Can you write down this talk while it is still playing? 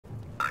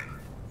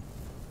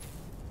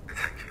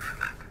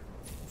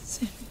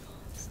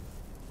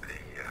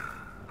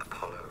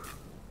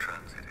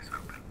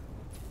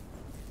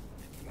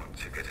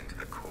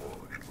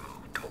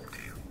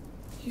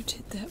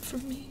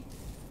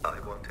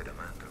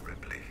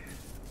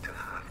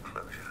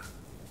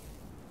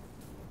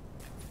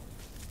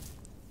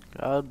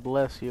God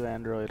bless you,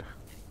 Android.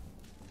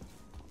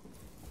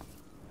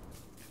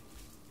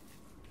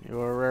 You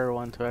are a rare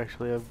one to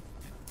actually have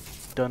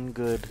done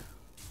good.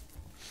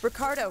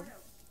 Ricardo,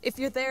 if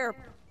you're there,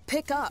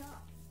 pick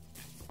up.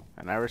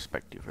 And I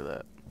respect you for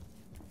that.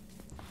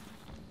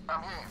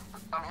 I'm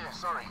here,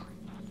 sorry.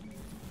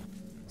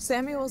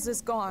 Samuels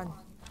is gone.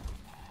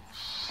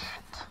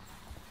 Shit.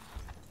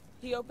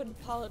 He opened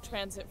Apollo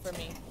Transit for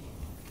me.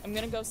 I'm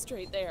gonna go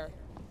straight there.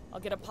 I'll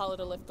get Apollo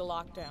to lift the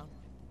lockdown.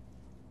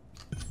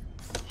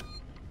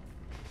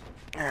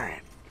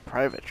 Alright,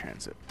 private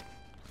transit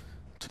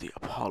to the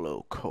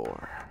Apollo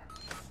core.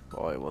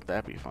 Boy, will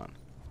that be fun.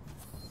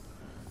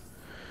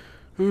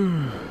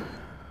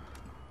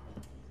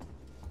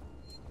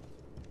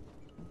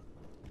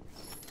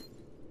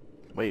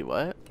 Wait,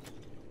 what?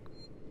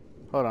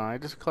 Hold on, I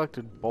just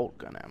collected bolt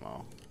gun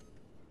ammo.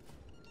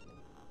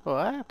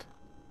 What?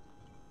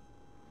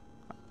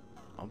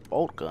 A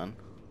bolt gun?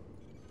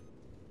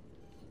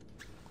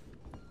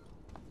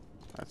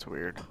 That's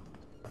weird.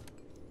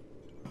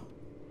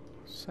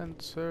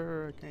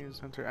 Sensor, I can't use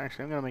sensor.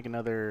 Actually, I'm gonna make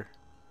another.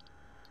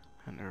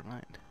 Oh, never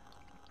mind.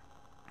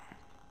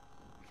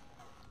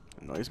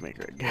 A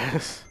noisemaker, I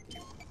guess.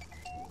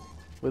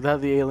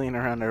 Without the alien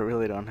around, I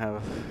really don't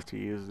have to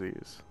use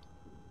these.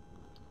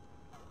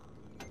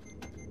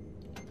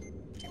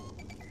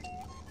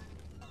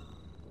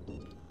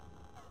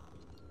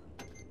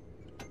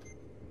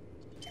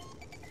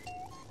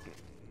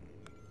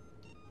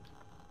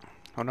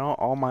 Oh no,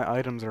 all my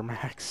items are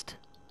maxed.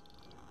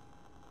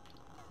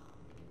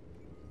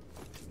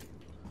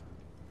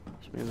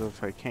 Which means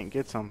if I can't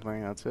get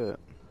something, that's it.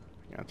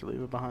 You have to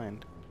leave it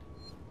behind.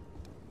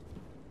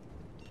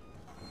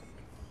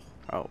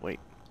 Oh, wait.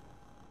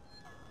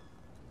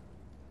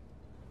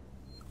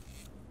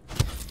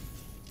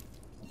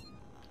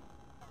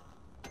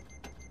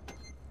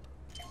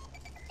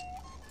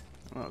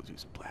 Oh, I'll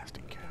use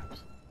plastic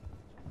caps.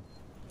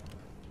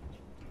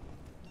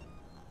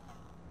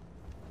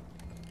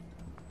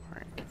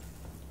 Alright.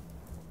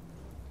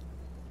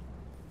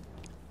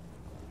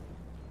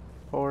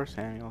 Or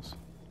Samuels.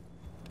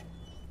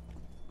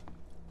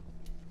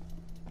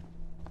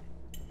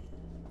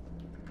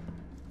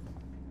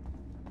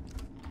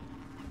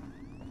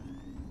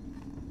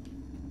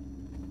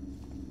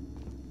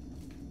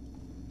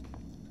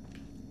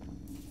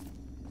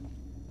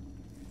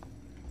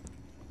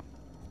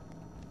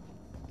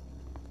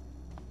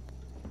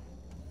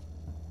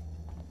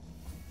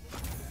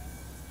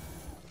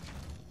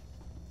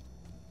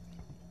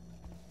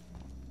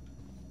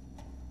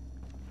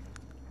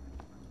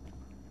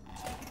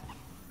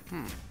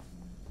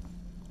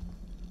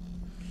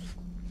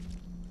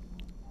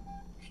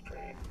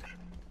 Strange.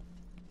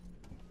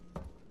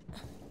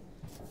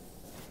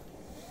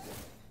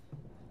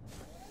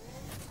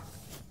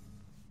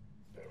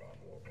 There are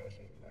more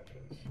pressing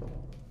matters.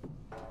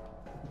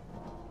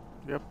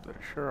 Yep, there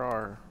sure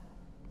are.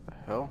 The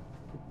hell?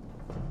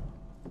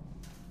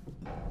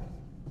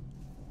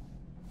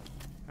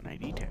 An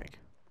ID tag.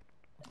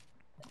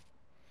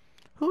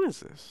 Who is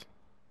this?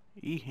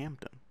 E.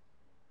 Hampton.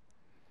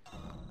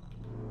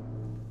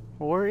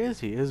 Where is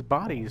he? His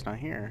body's not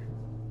here.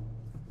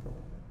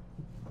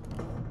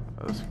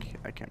 Oh,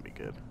 that can't be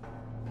good.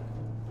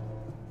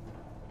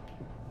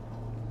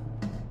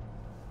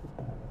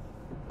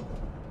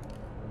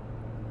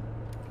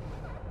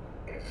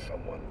 Is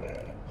someone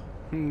there?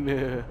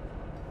 Yeah.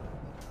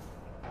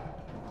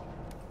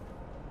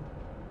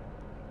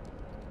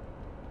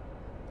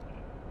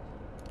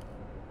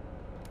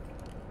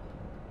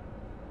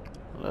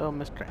 Hello,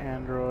 Mr.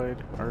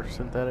 Android, or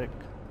synthetic.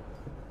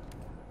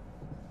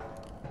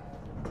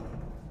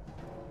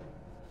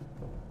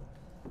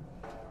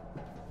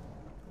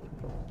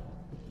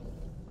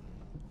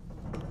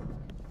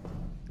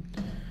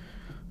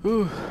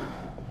 Ooh.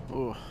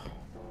 Ooh.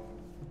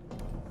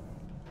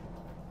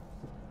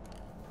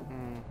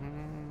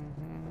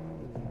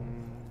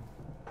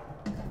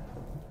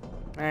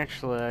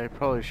 Actually, I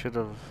probably should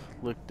have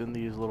looked in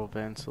these little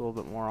vents a little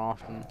bit more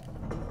often,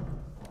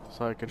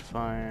 so I could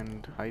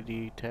find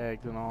ID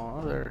tags and all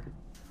other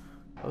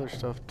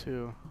stuff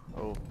too.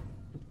 Oh.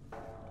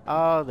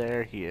 Oh,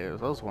 there he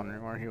is. I was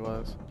wondering where he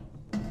was.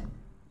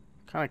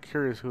 Kind of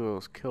curious who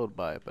was killed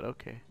by it, but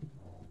okay.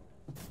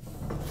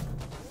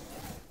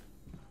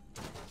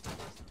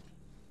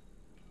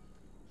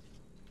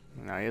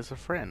 Now he has a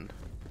friend.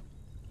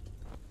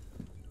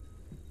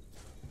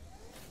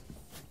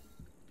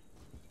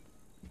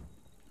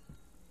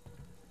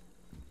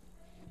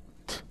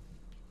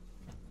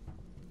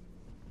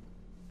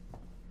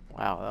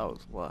 Wow, that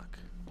was luck.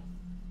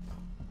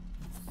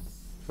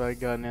 If I had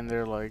gotten in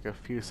there like a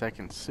few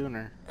seconds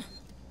sooner.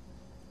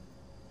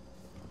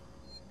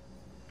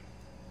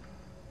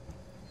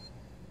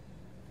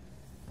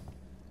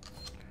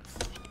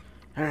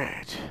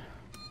 Alright.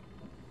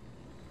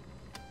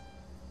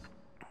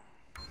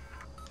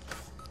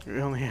 We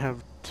only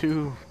have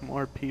 2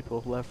 more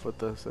people left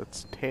with us.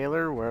 That's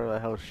Taylor, where the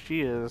hell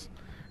she is,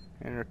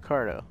 and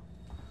Ricardo.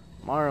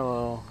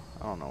 Marlo,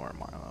 I don't know where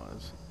Marlo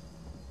is.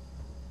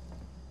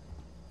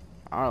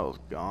 Marlo's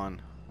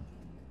gone.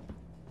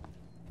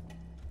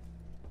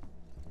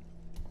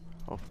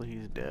 Hopefully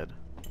he's dead.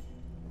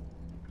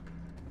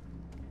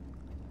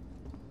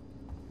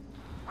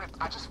 Rip,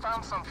 I just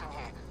found something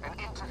here. An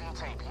interview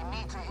tape. You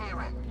need to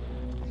hear it.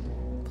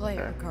 Play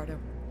it, Okay. Ricardo.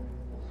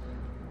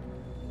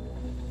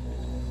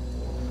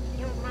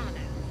 You're Marlowe,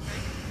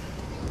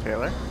 right?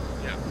 Taylor?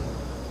 Yeah.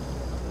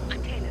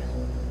 I'm Taylor.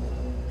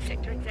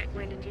 Sector Exec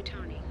Wayland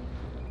Yutani.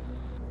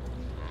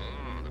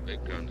 Oh, the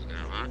big guns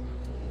now, huh?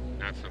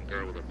 Not some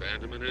girl with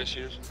abandonment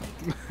issues?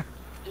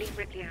 Leave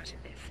Ripley out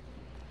of this.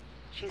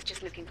 She's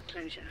just looking for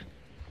closure.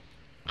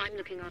 I'm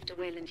looking after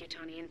Wayland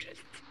Yutani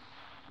interests.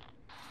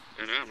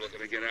 And I'm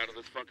looking to get out of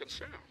this fucking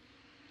cell.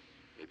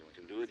 Maybe we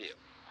can do a deal.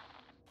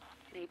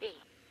 Maybe.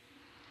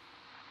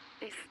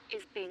 This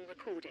is being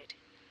recorded.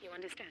 You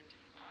understand?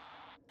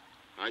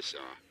 I saw.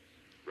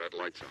 Red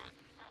lights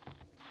on.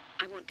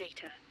 I want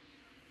data.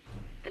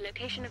 The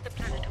location of the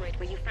planetoid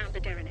where you found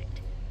the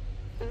derelict.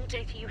 All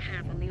data you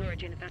have on the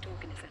origin of that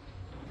organism.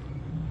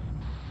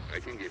 I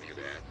can give you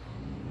that.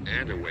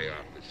 And a way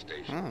off this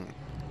station.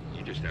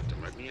 You just have to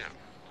let me out.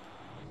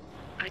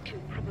 I can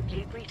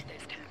probably agree to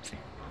those terms.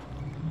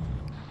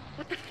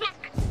 What the fuck?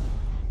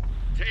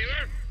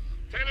 Taylor?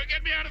 Taylor,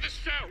 get me out of this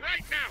cell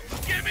right now!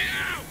 Get me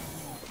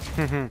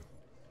out!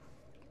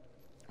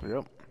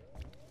 Yep.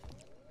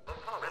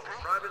 Apollo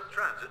private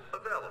transit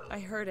available. I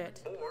heard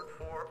it. Board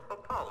for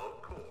Apollo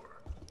Core.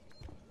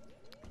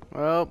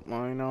 Well,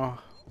 we know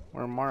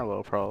where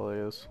Marlowe probably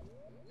is.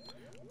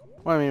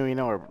 Well, I mean, we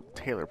know where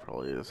Taylor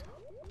probably is.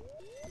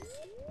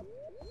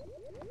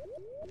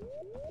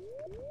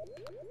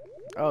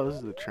 Oh, this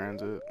is the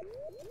transit.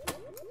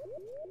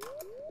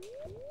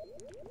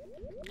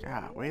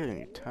 God,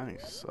 Wayland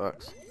Yutani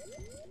sucks.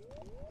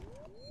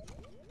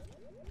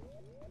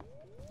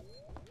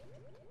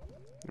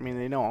 I mean,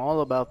 they know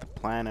all about the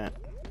planet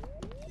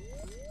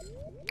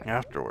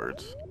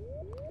afterwards.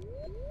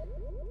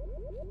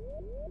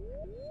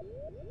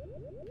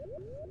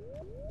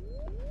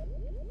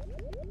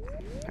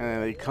 And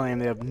then they claim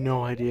they have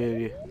no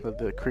idea that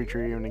the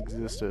creature even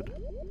existed.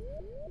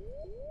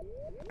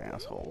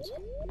 Assholes.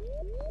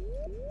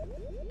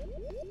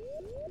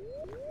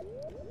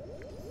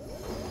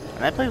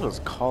 And that place was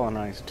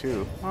colonized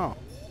too. Oh.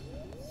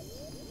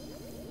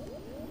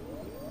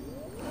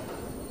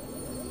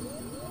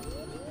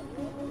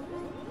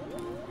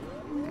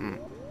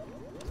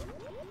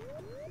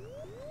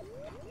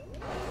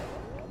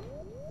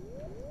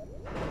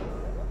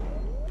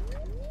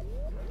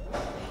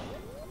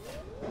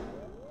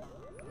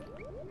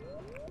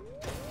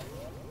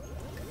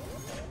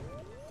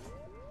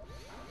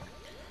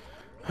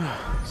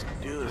 Let's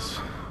do this.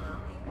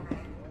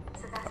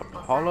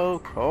 Apollo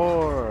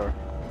Core.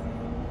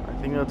 I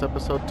think that's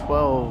episode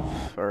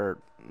 12, or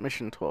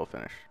mission 12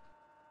 finish.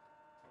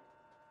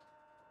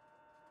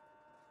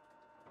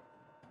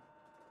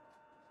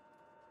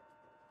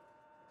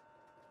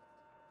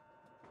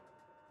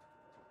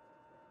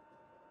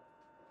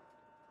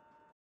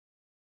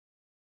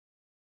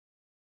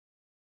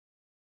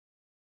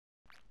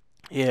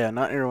 Yeah,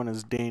 not everyone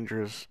is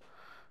dangerous.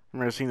 I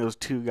remember seeing those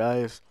two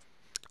guys.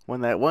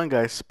 When that one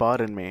guy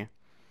spotted me,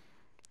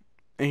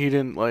 and he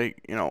didn't, like,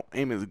 you know,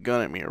 aim his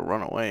gun at me or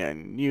run away, I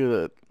knew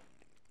that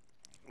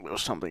there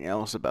was something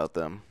else about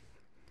them.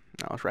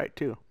 And I was right,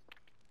 too.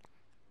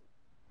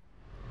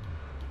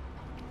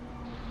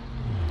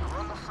 We're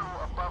on the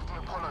floor above the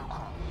Apollo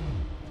core.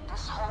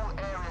 This whole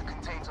area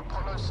contains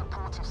Apollo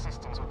supportive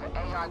systems with the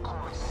AI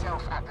core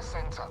itself at the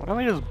center. Why don't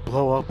we just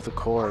blow up the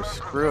core?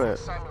 Screw it.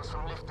 Samuels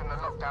from lifting the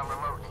lockdown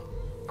remotely.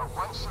 But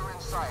once you're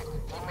inside,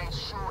 he made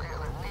sure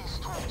it'll at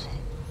least talk to you.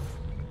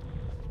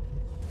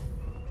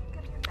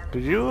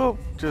 Did you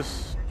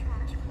just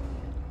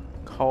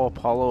call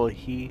Apollo a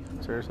he?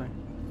 Seriously?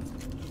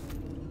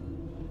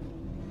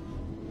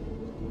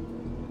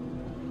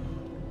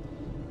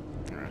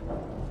 Alright.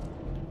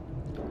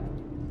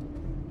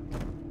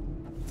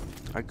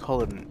 I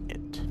call it an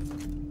it.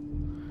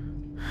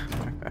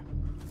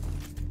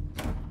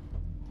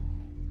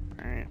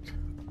 Alright.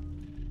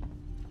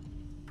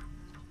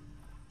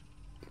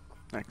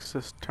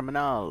 Nexus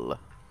terminal.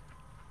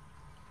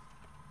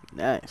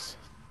 Nice.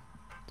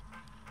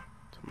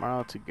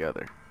 Tomorrow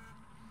together.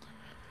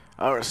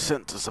 Our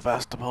ascent to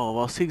Sevastopol.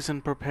 While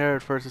Seegson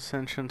prepared for its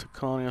ascension to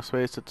colonial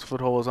space, its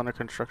foothold was under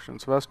construction.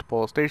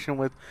 Sevastopol, a station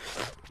with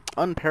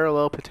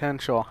unparalleled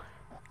potential.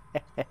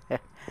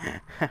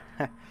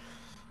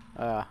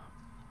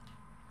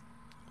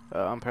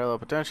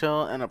 Unparalleled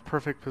potential and a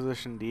perfect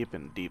position deep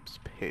in deep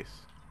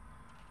space.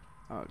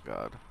 Oh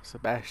god.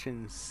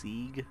 Sebastian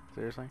Sieg?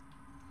 Seriously?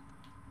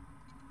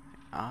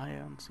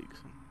 Ion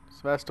Seegson.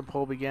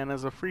 Sevastopol began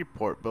as a free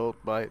port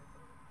built by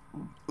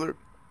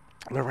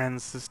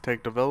Lorenz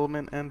Tech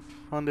Development and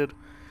funded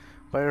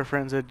by our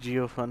friends at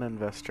Geofund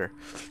Investor.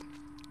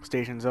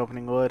 Station's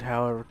opening would,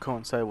 however,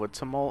 coincide with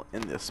tumult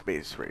in the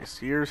space race.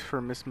 Years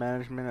for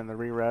mismanagement and the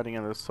rerouting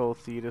of the Sol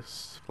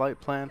Thetis flight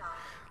plan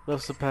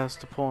left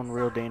Sevastopol in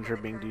real danger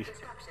of being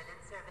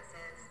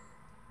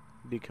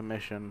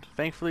decommissioned.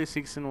 Thankfully,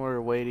 Seegson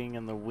were waiting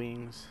in the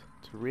wings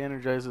to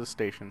re-energize the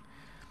station.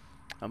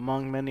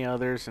 Among many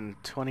others, in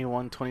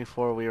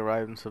 2124 we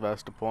arrived in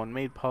Sevastopol and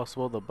made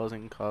possible the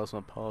buzzing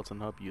cosmopolitan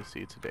hub you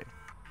see today.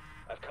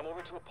 I've come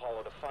over to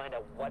Apollo to find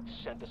out what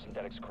sent the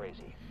synthetics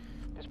crazy.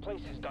 This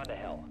place has gone to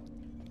hell.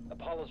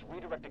 Apollo's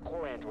redirected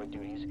core android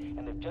duties,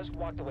 and they've just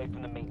walked away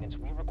from the maintenance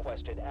we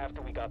requested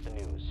after we got the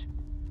news.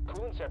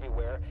 Coolant's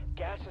everywhere,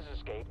 gas has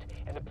escaped,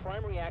 and the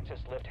primary access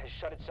lift has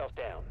shut itself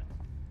down.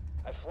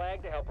 I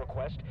flagged the help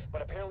request,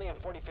 but apparently I'm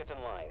 45th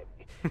in line.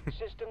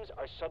 Systems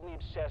are suddenly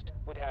obsessed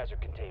with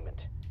hazard containment.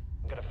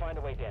 I'm gonna find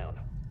a way down.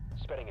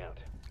 Spitting out.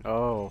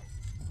 Oh.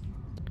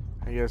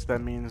 I guess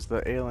that means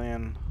the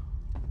alien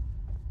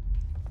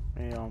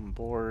may on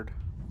board.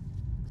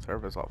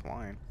 Service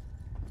offline.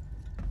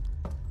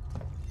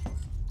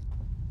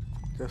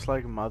 Just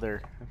like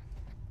Mother.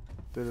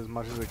 Did as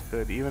much as it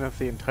could. Even if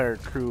the entire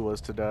crew was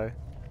to die,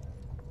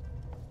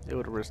 it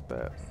would risk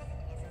that.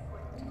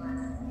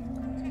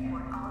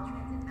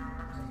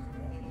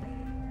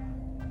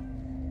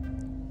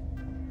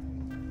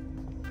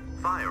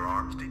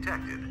 Firearms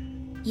detected.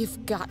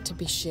 You've got to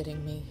be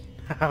shitting me.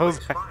 I was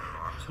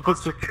about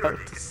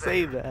to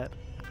say that.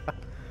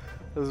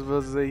 I was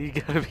about to say, you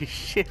gotta be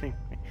shitting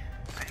me.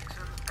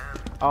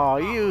 Oh,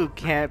 you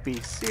can't be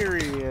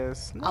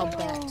serious. No. I'll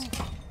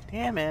bet.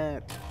 Damn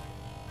it.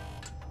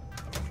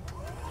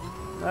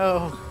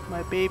 No,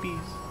 my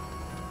babies.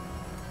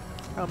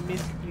 I'll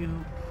miss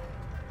you.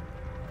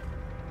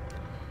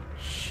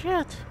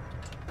 Shit.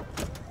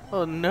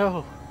 Oh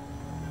no.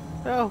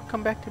 No,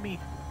 come back to me.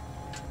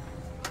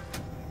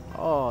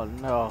 Oh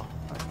no,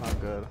 that's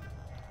not good.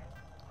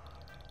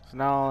 So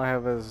now all I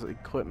have is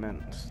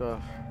equipment and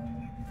stuff.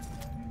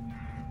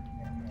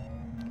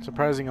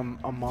 Surprising a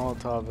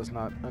Molotov is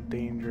not a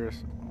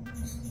dangerous.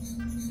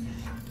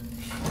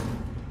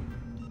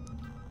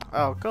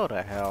 Oh, go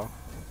to hell.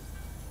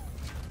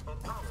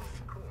 Apollo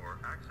core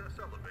access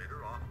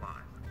elevator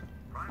offline.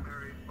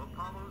 Primary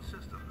Apollo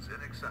systems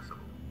inaccessible.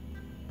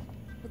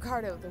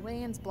 Ricardo, the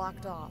way-in's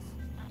blocked off.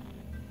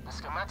 The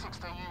schematics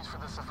they use for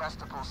the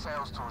Sevastopol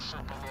sales tour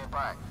should be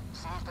nearby.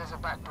 See if there's a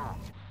back door.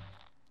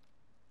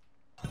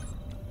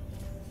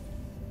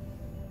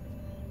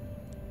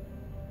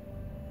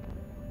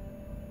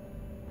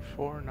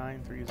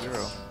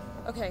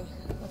 Okay,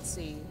 let's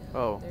see.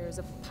 Oh. There's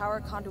a power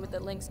conduit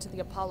that links to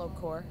the Apollo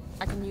core.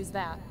 I can use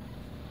that.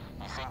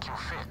 You think you'll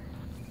fit?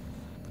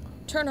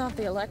 Turn off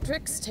the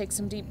electrics, take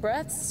some deep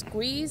breaths,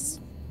 squeeze.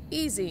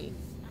 Easy.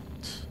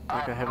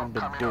 Like I haven't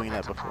been doing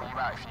that before. Pull you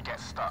out if you get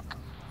stuck.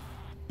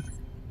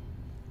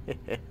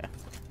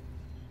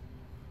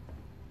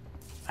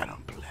 I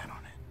don't plan on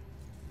it.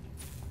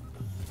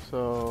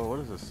 So, what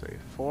does this say?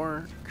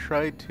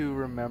 Try to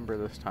remember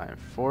this time.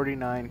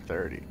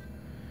 4930.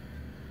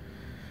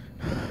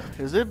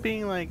 Is it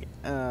being like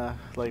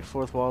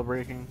fourth wall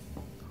breaking?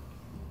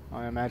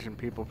 I imagine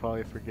people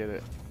probably forget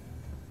it.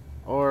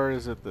 Or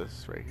is it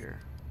this right here?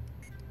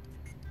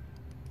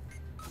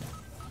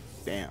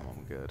 Damn,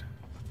 I'm good.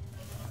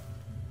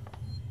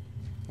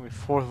 We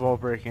fourth wall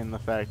breaking the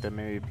fact that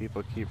maybe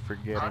people keep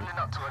forgetting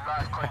Up to a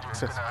live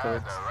conduit's access gonna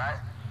hurt codes. though, right?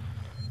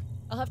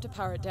 I'll have to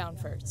power it down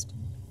first.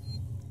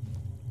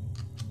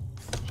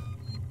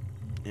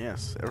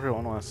 Yes,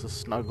 everyone wants to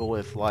snuggle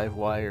with live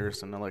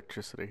wires and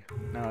electricity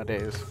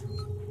nowadays.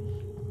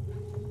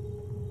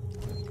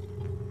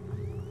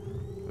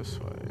 This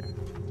way.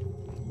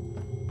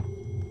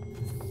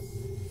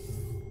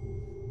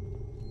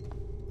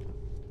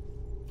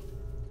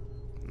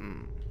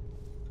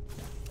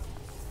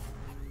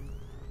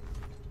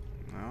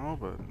 No,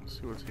 but let's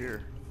see what's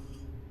here.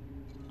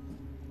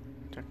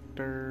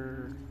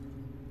 Detector.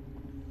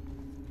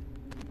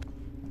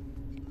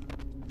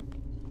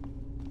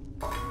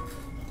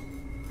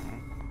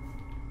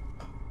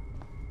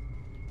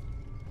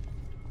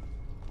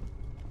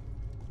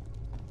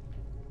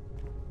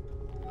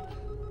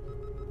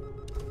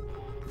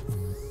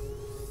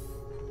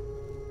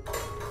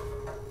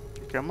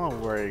 Okay, I'm not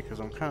worried because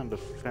I'm kind of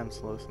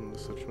defenseless in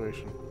this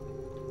situation.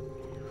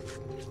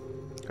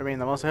 I mean,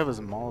 the most I have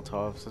is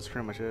Molotovs. That's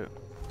pretty much it.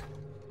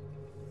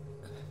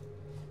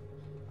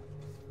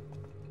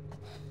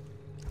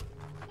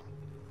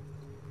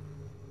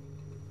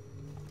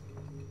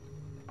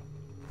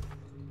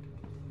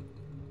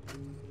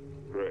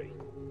 Ray,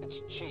 it's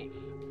Chief.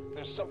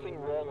 There's something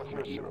wrong with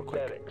your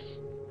synthetics.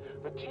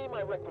 The team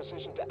I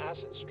requisitioned to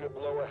acid strip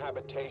lower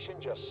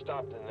habitation just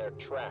stopped in their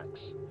tracks.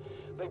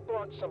 They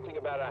brought something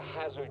about a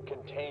hazard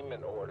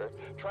containment order,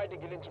 tried to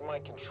get into my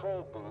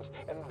control booth,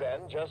 and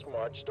then just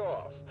marched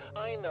off.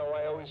 I know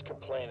I always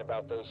complain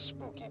about those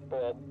spooky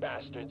bald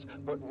bastards,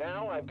 but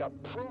now I've got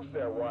proof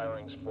their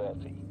wiring's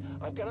faulty.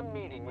 I've got a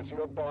meeting with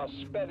your boss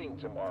Spedding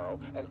tomorrow,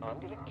 and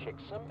I'm gonna kick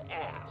some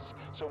ass.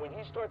 So when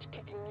he starts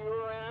kicking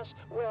your ass,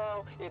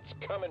 well, it's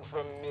coming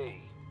from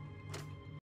me.